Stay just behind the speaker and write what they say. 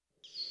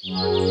Thank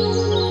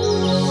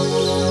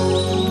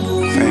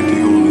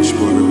you, Holy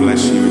Spirit. We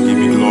bless you. We give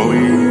you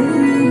glory.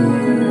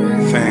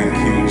 Thank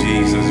you,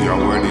 Jesus. You are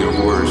worthy of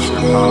worship.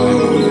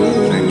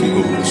 Hallelujah. Thank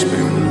you, Holy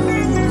Spirit.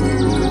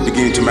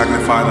 Begin to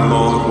magnify the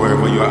Lord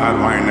wherever you are at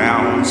right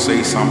now.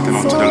 Say something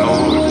unto the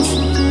Lord.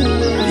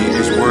 He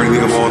is worthy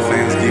of all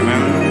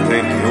thanksgiving.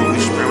 Thank you, Holy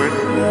Spirit.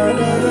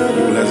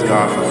 We bless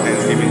God for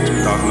Thanksgiving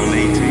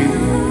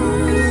 2018.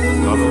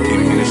 Love of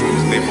King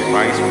Ministries, Live for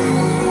Christ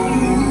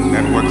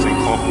Networks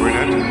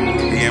Incorporated,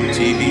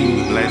 AMTV.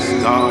 We bless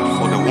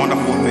God for the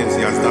wonderful things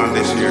He has done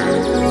this year.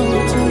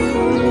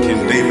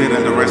 King David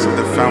and the rest of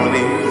the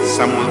family,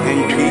 Samuel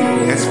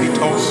NP,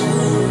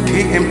 SVTOS,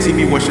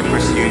 KMTV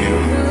Worshipers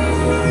Union,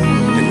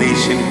 the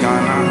nation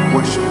Ghana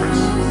Worshipers.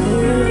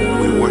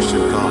 We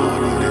worship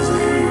God on this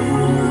day.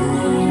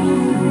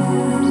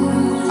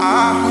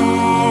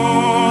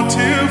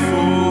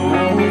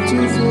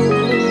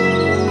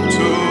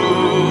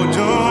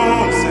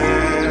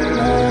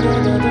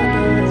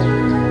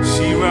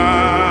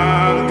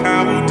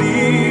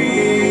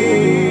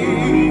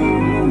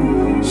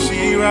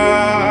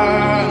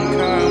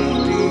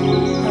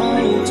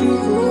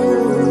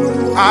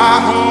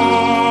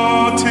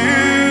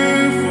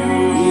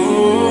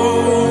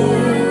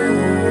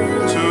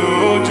 To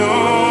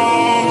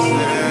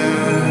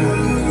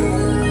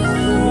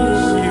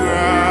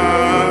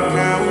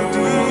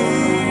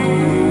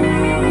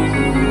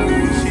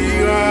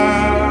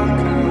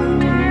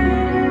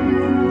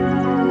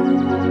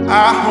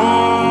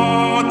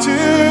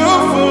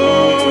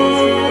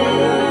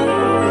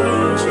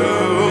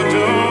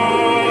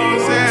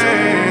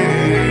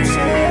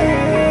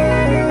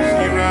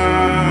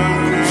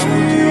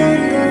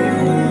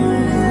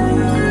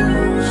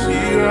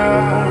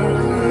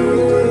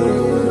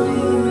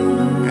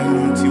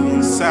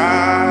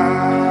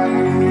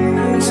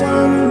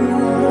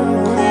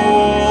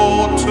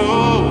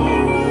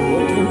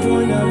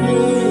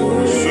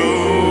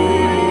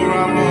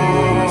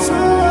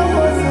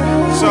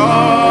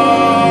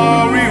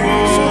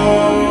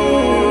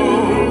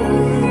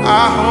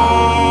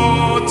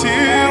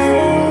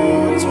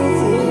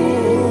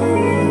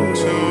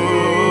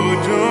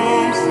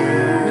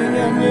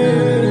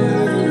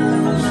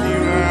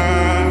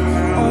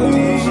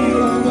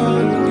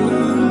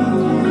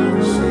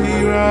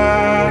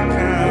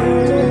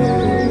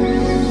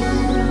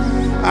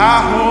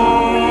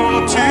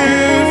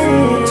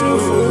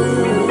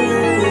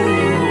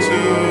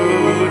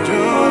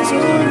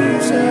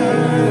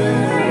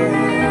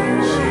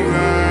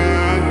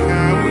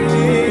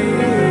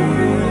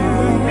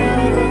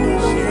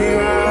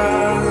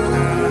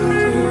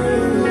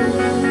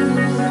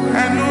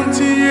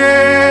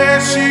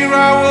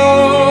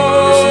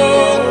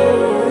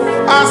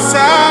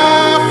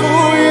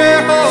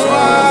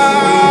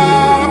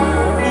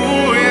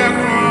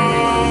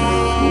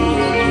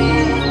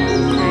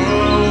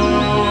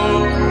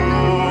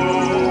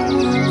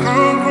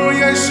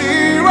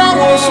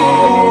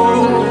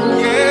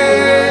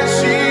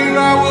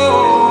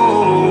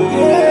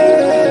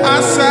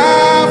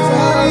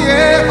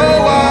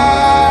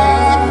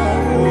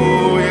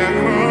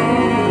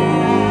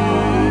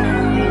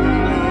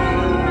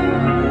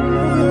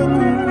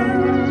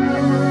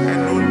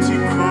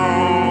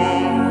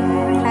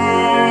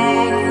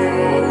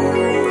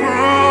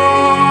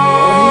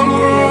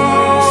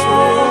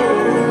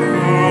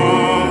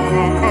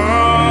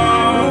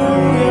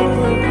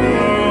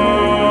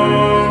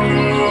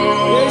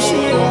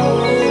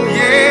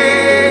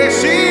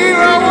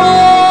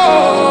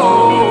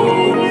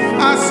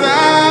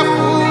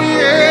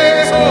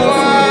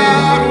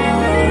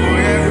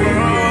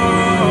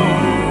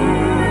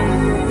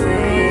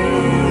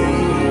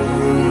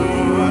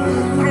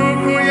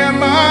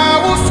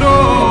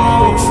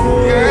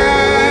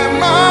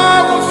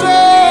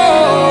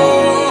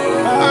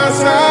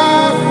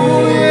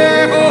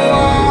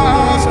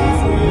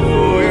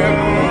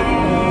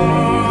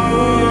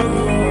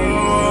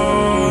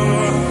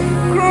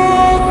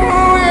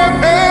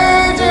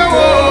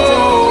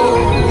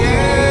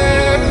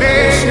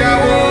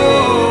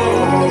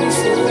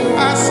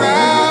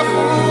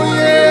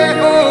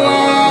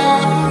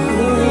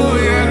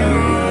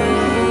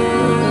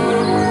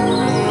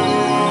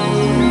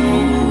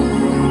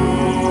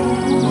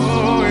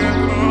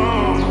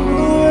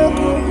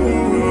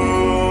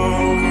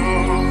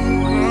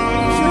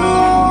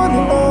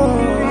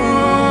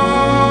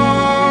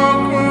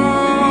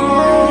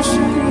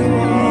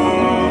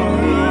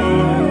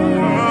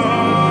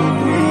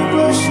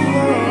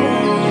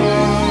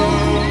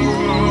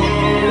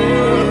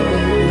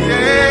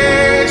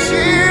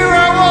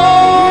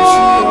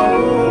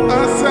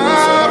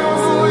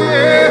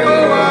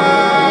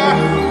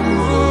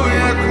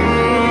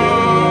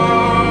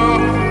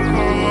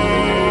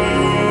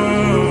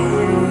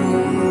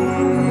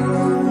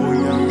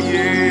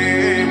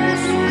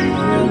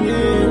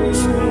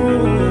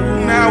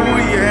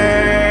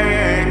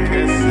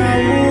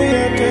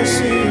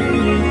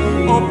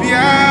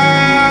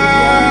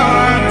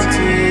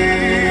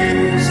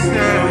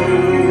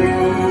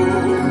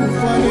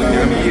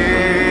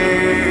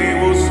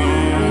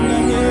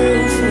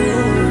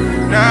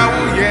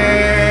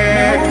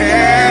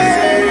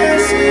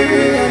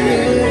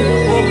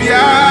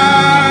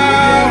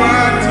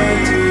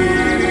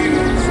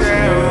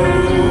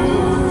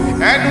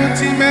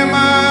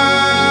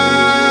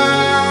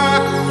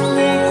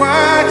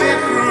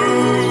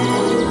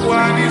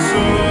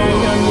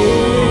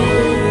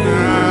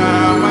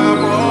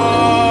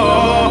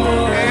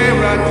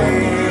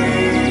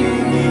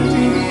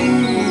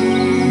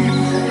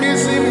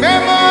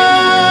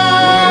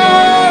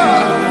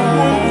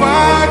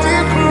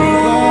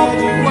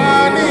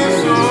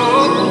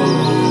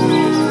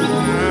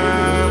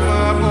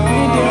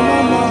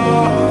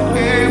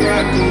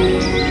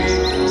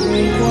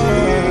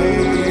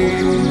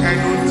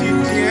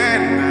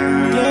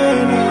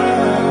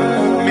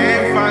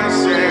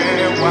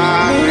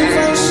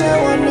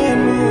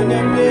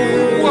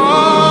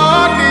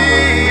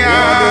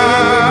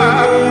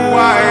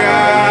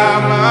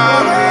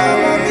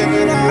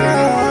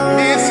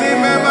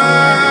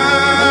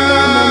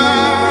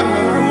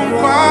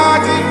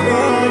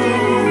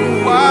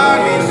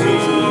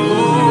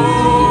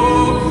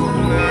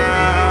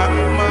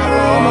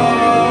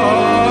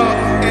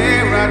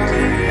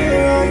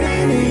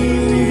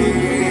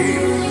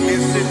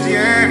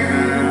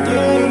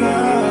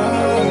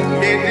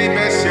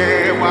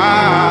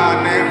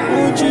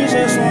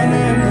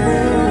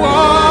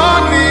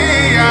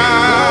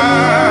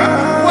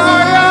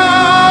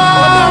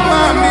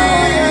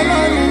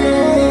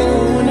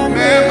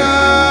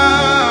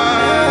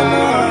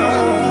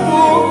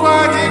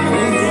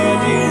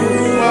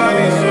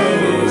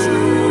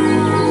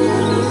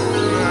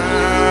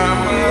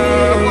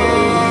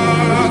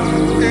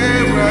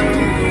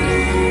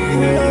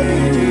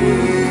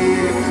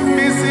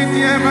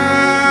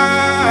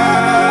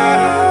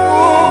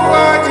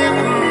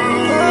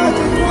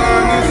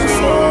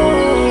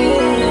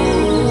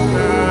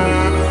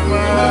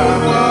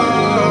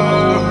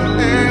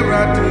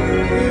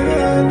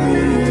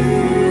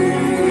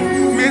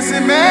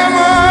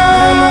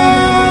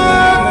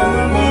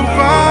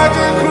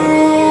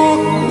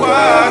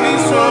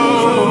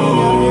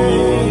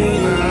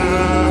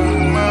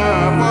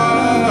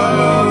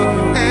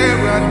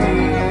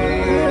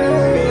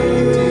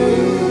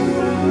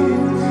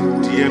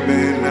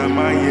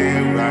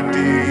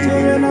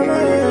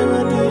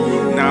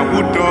Now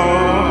would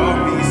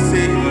me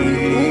say,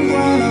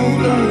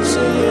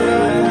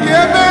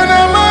 yeah, ben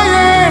am I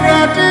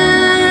ready?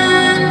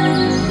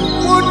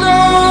 Would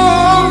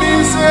me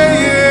say,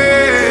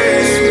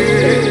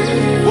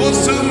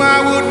 Owusu ma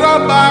would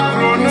back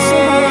rono,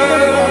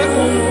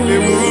 the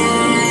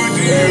wood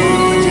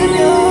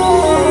you.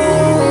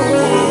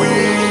 Oh,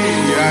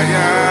 yeah,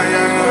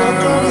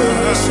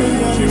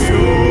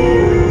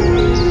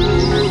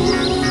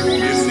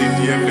 yes, it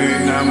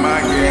na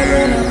my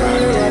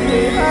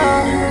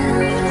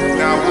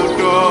now would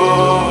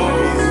me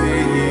say,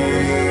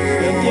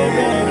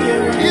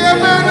 yeah,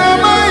 ben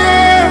am I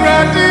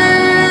ready?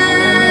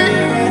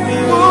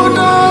 Would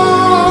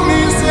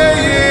me say,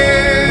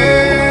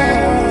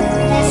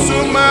 Owusu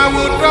ma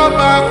would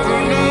back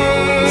rono,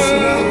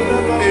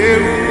 the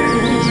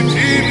wood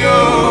you.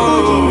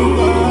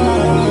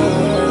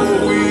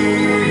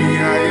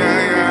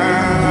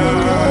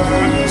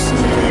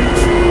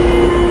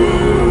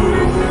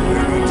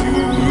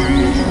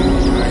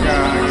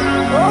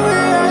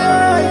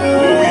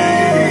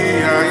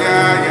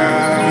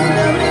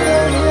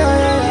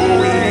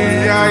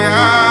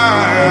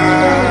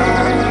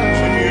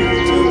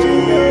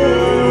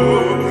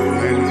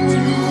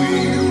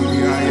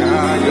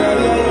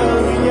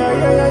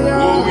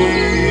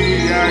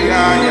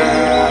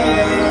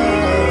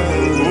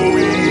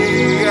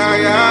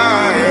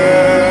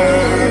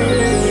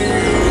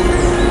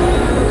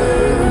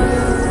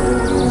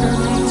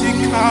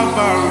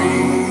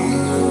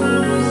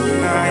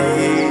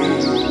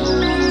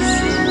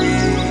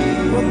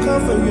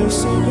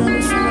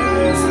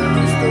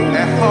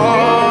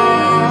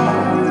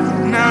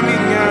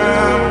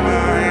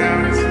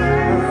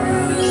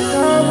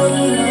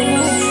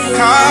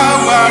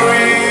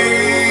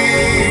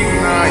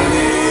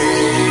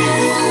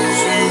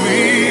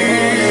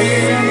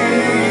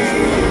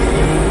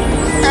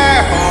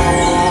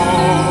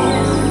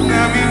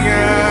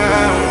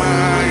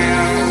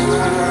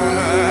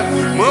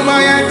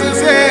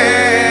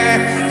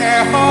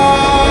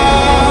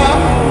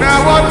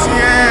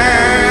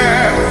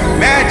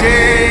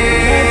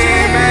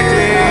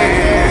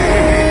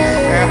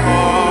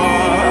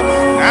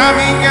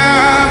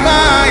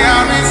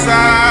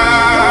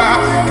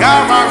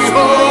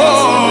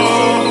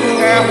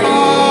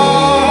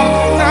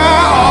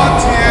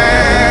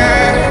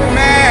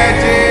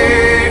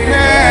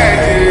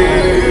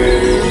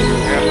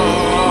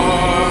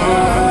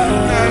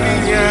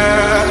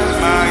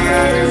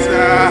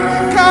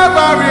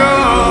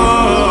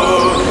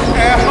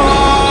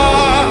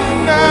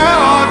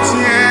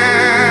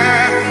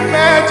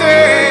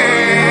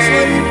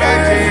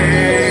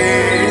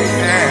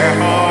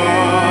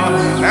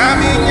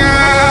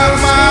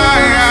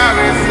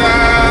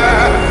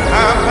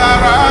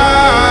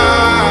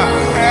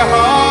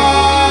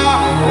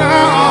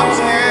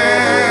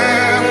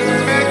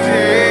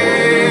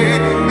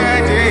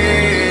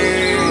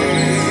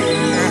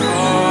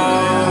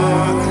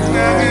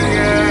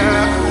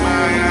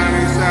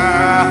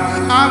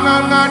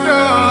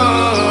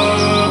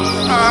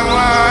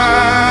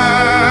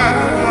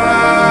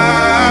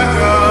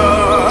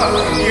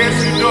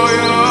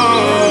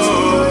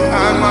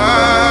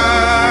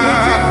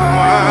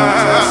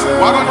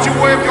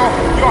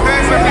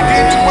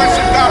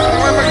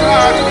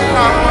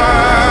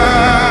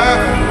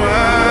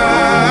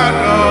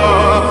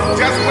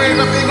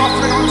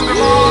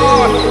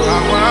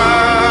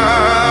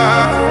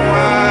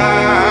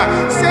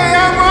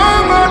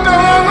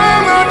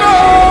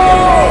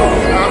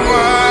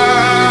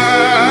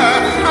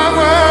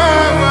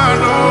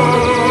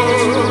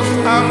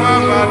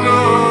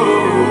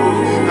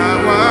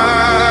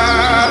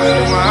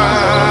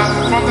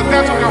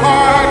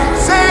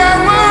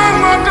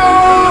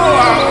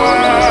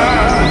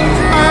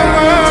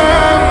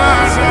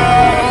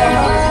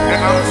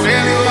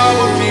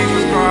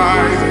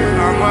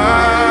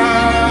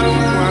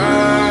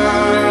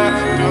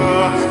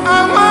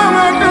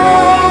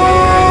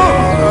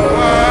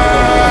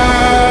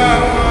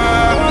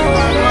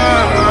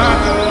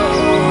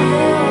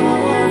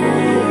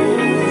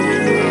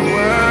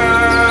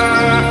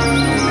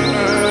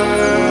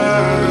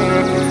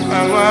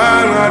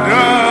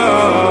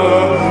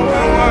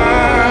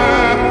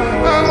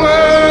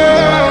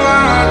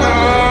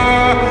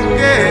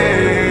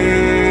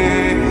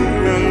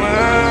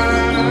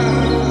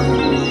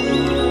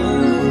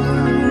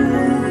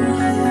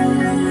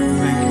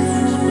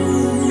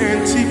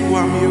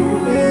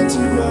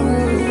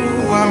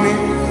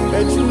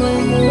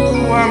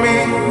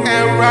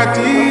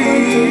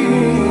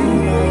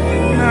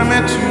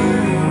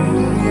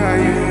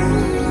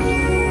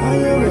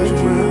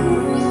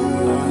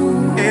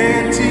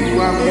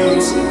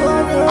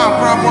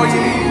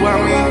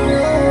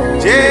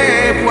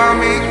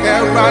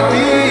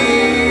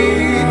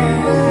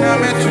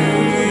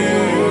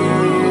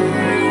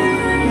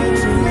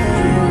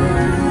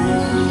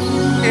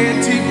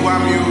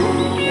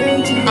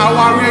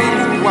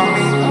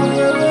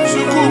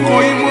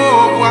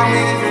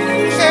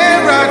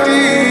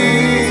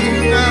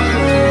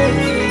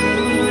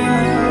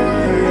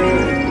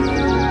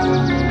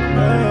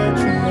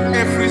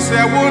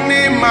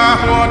 Sewuni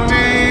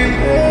mahotin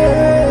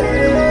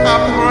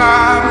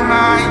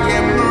Abrahama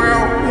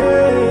yemro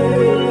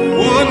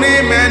Wuni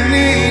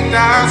meni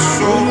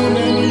daso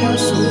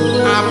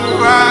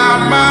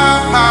Abrahama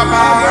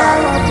baba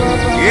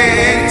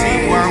Yeti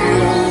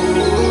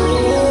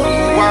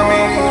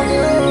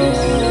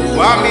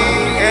Wami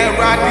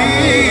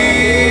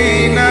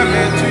eradina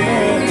metu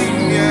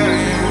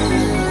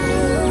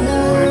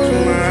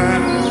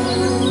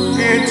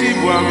Yeti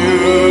wami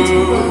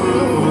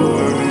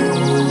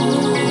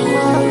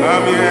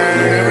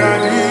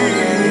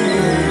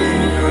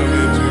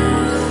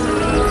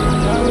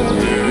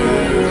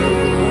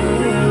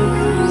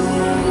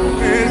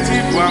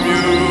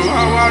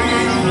how are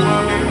you,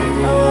 mami?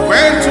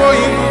 Kwento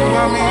you,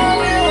 mami?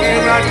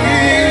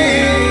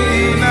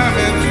 Eradina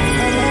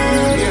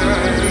metuya.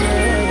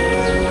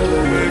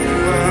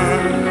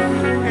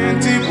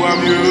 Enti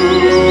wami,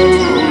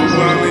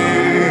 mami.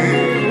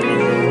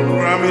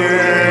 Rami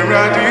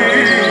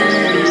eradina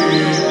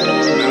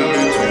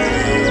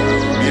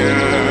metuya.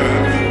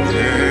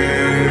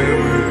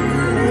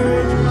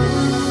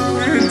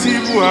 Enti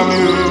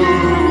wami,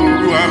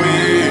 mami.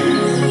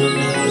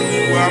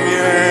 Wami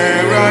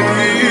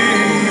eradina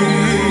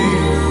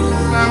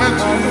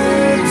metuya.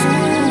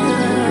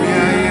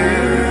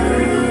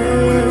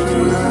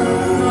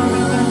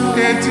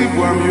 Enti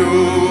wami,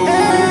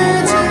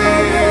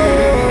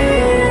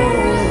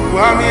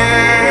 wami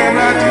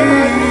eradina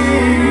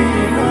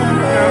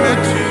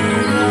metuya.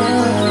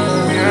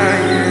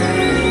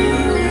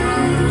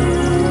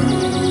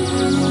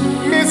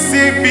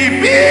 Missy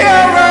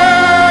Bibiara,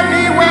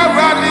 ni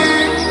waradi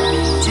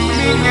to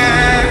me.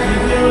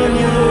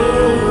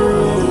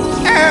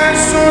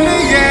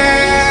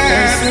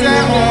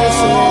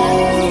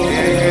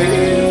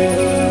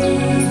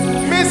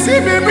 Missy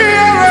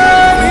Bibiara,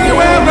 you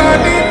were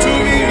ready to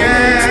be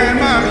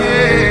mommy.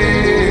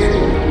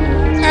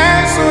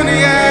 And soon,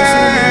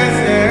 yes,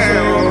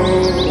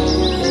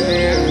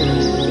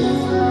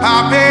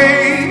 Happy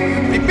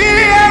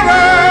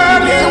Bibiara,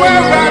 you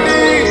were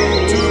ready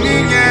to be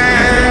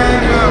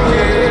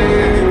mommy.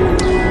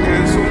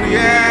 And soon,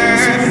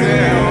 yes,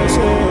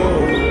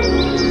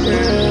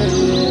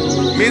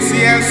 Missy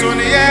and soon,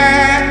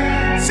 yes.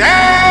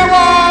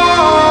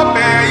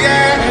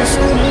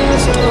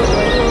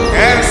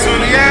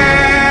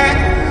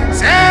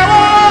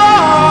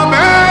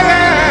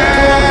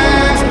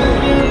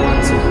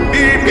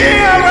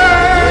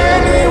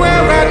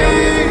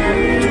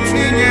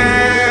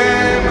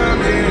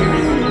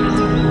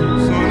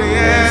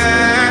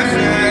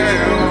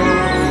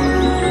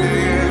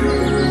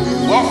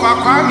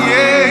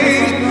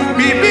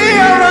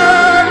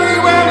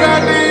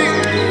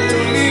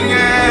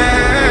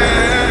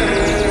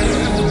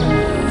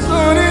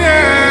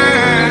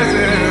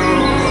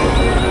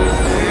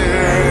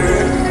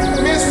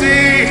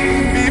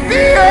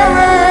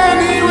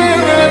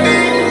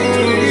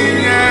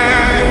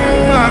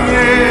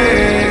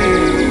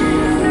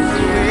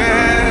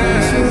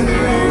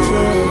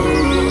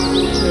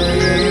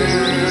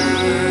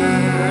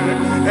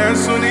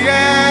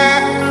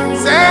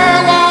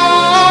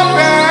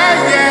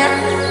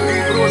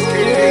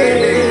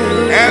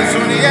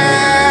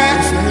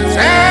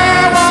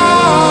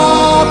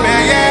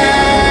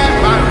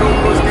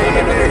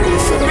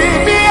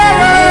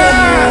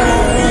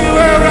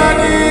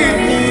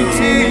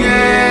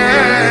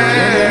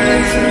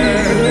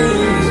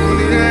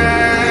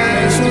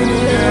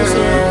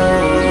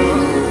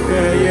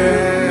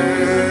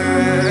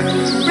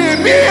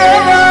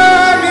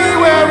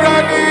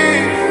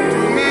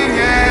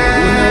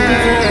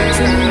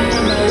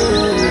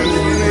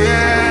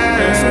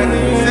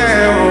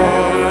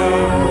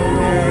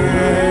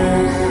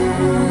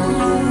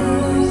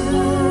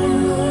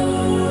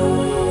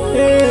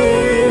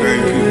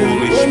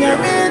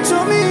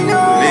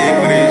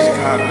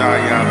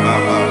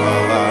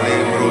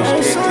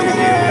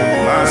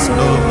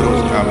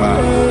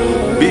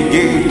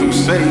 Begin to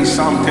say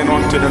something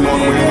unto the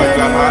Lord wherever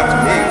you are at.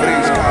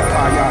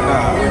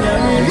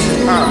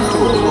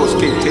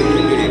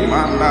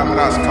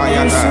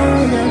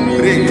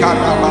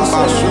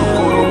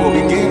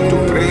 Begin to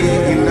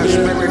pray in the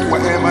spirit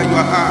wherever you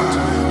are at.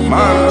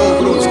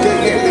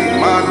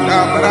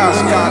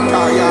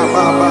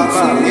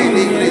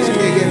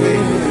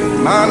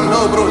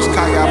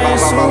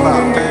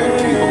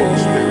 Thank you, Holy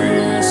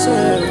Spirit.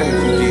 Thank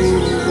you,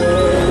 Jesus.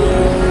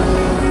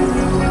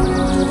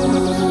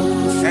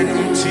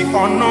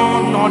 Ono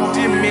no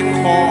di mi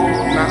ko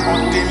na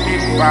odi mi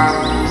ba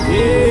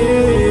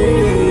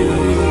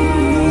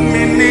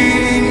mini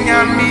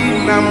nyami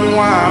na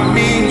mwa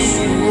mi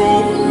suro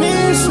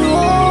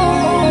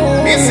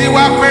misi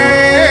wa pe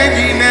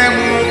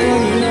jinemu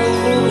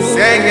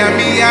se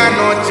nyami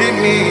ano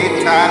jimi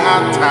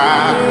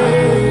tata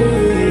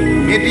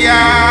media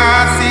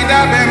sida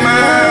be ma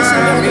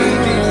mi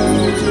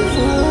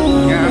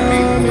nyami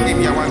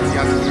ibia wanti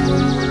asi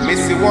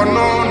misi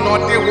wono no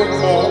de wo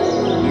ko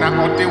na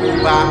ode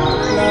wuba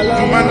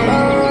dumanu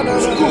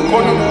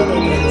sukono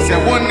se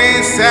woni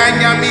se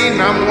nyami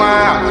na mwa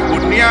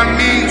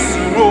oniami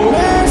suro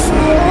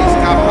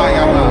skapa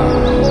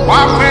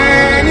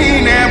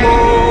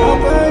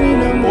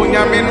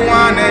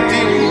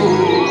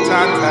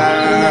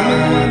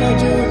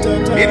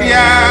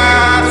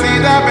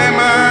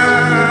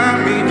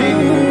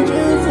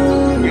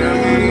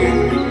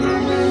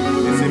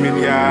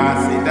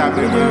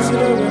bema.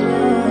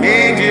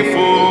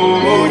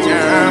 Beautiful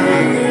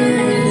Yami.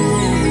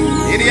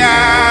 Idia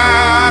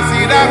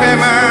sida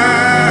bema.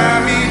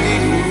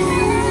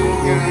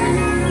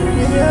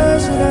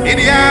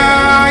 Idia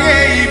ye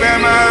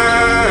bema.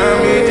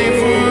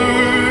 Beautiful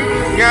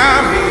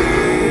Yami.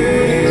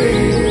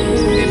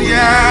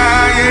 Idia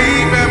ye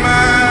bema.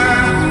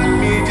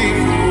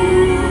 Beautiful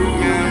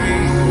Yami.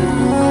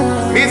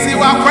 Missy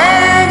wa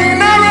kweni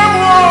na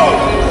remo.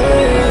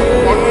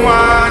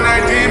 Onwana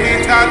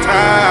jimi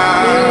tata.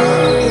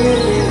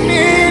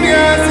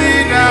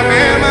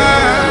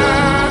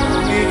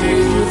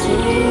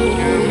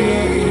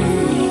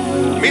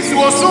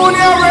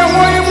 Sonia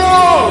Rewoimo,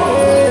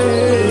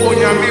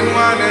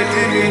 Onyamina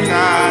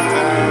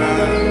Dimitata,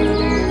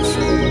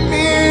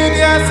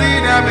 Media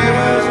Sida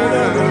Bema,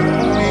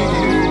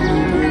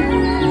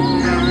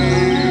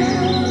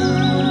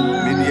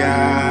 Media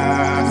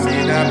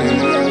Sida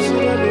Bema,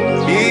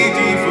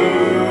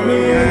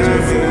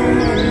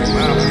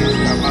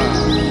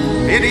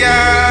 Media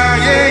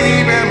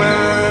Ye Bema,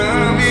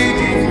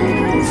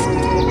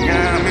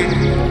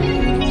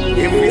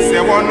 if we say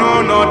one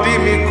no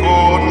Dimico.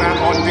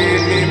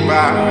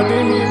 Odemiba,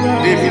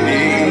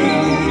 Devini,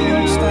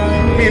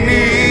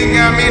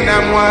 Mininya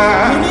Minamwa,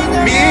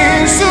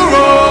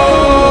 Minsuro,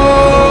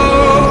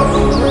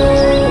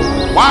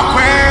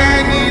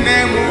 Wakweni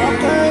Nemu,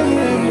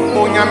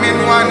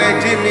 Onyaminwane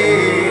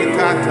Jimmy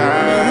Tata,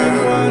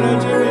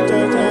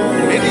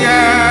 Media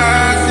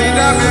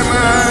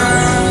Sidabema,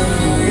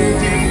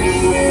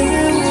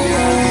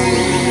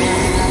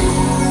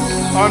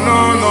 Oh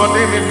no,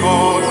 Demico,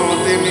 no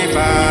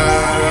Demiba.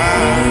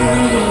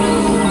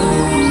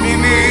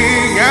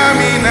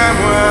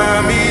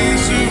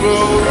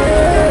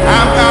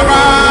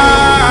 Ampara,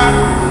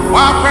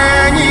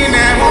 wakwenyi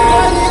nemo,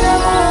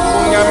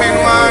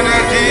 unyamenwane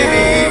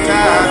jini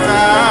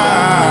tata,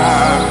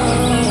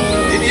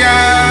 idia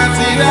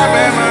sida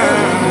bema,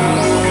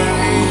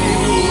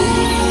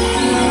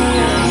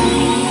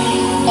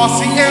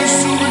 osi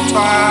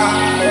ensurutwa,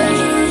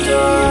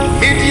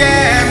 midye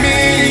mi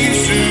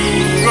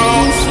suro,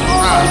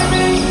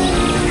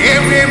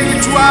 ewe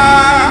mutwa,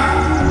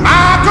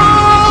 mako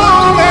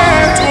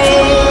meto.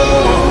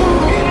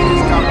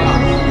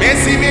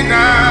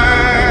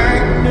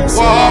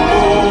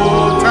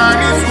 Wabo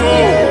taniso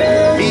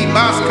mi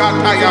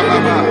maskata ya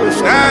baba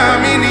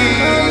namini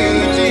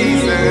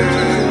Jesus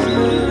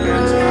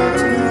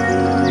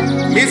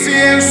misi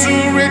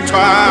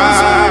ensuretwa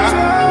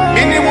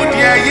mini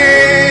mudia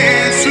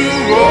Yesu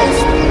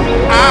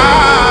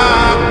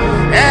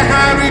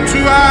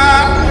eharitua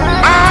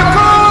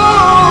ako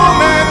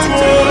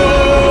meto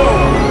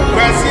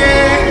kwasie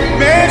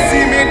mesi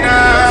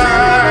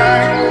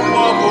midai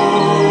wabo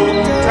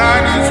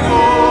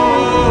taniso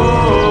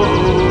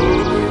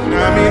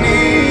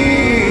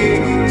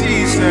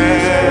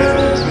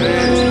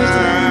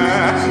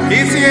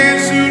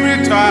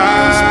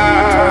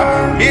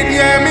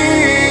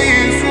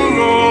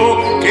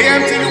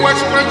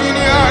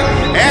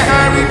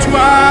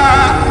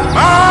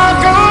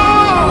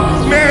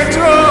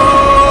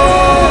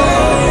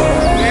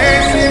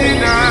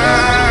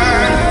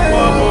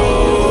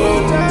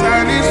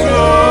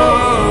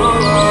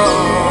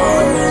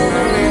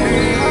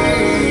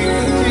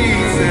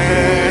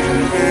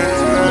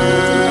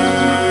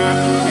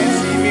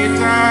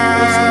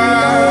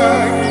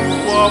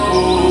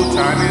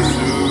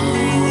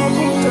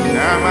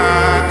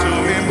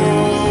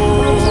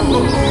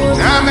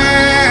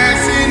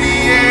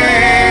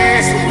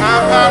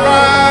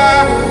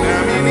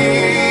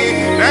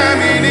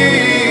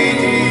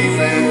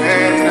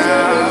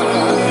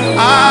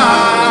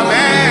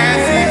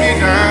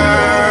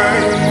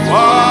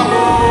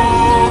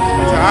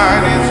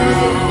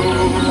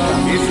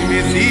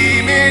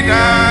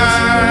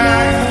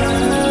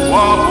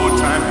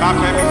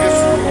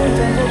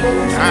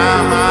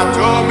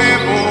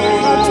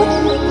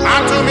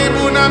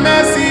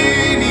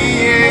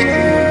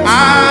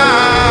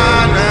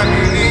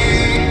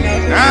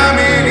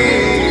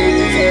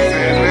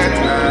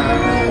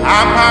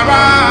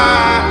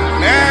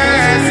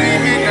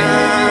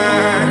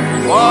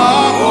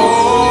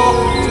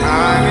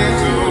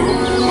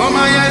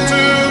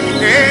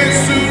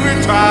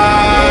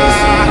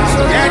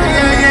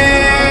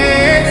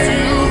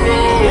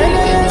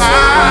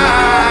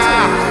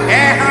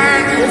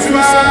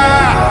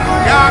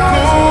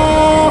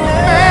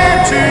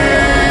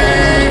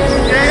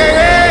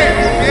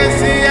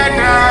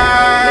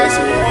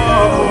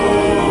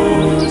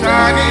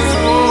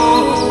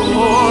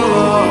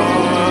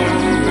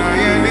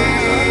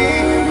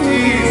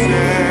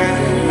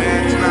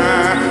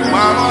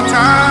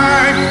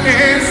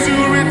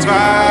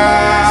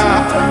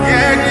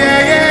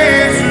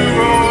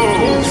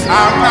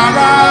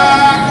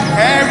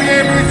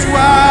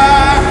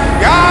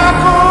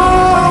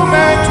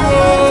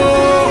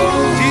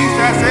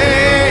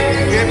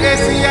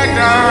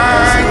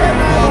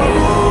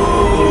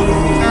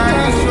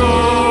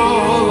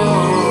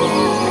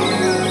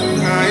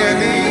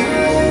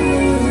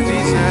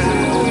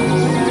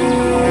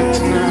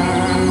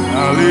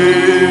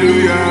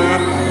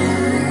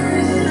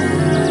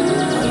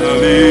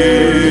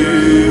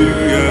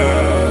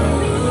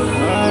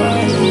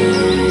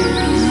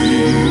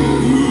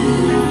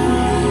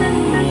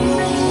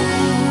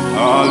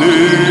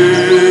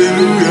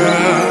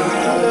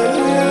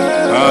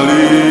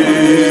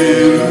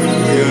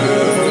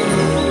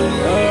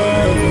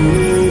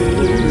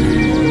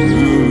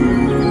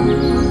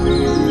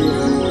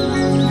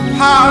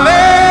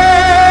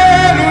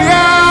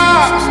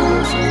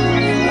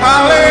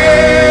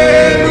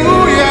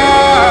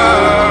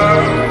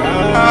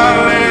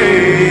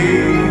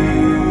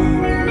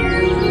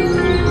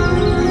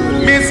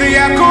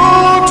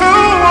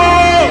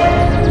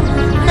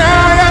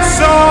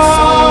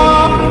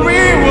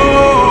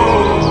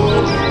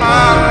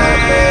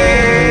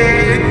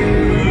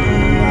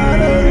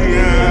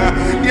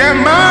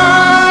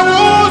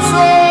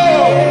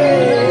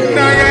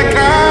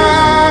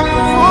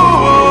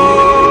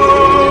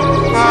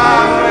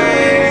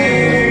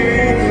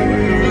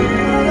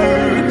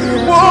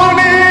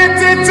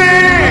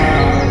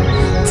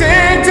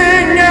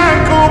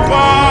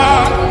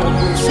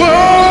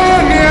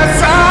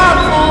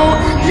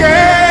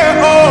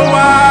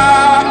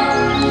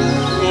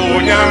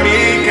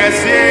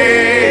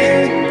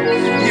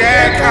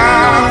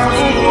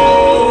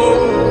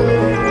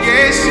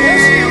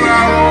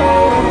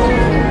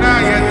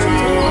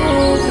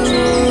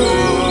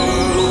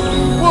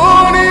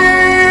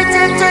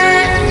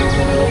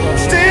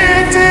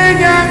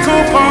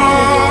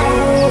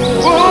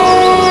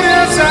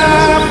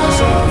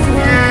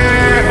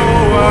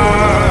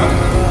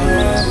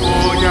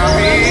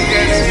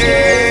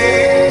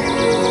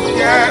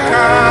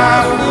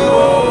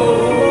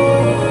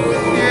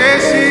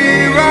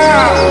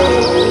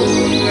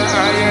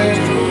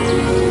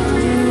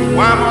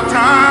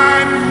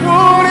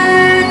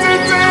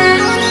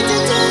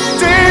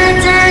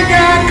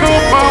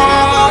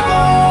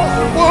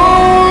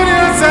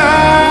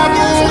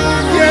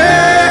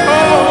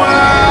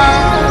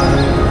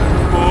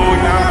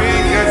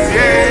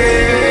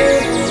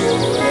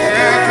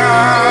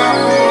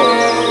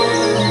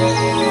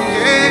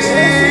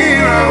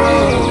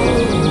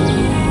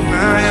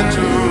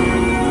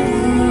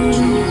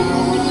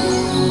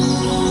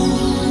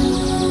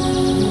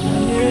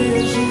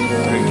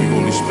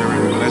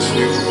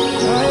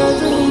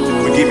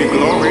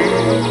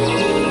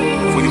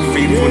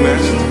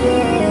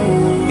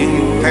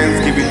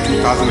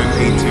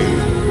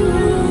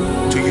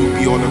 2018. To you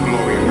be all the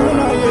glory and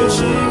honor.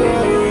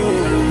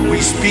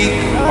 We speak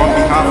on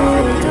behalf of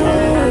your people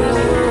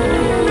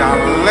that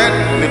let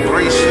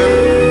liberation,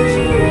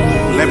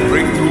 let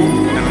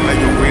breakthrough, and let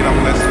your greater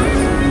blessings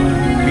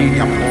be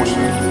their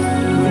portion.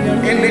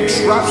 Any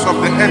traps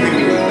of the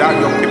enemy that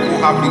your people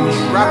have been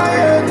trapped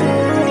in,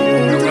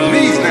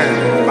 release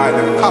them by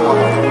the power of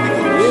the Holy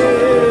Ghost.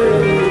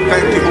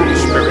 Thank you, Holy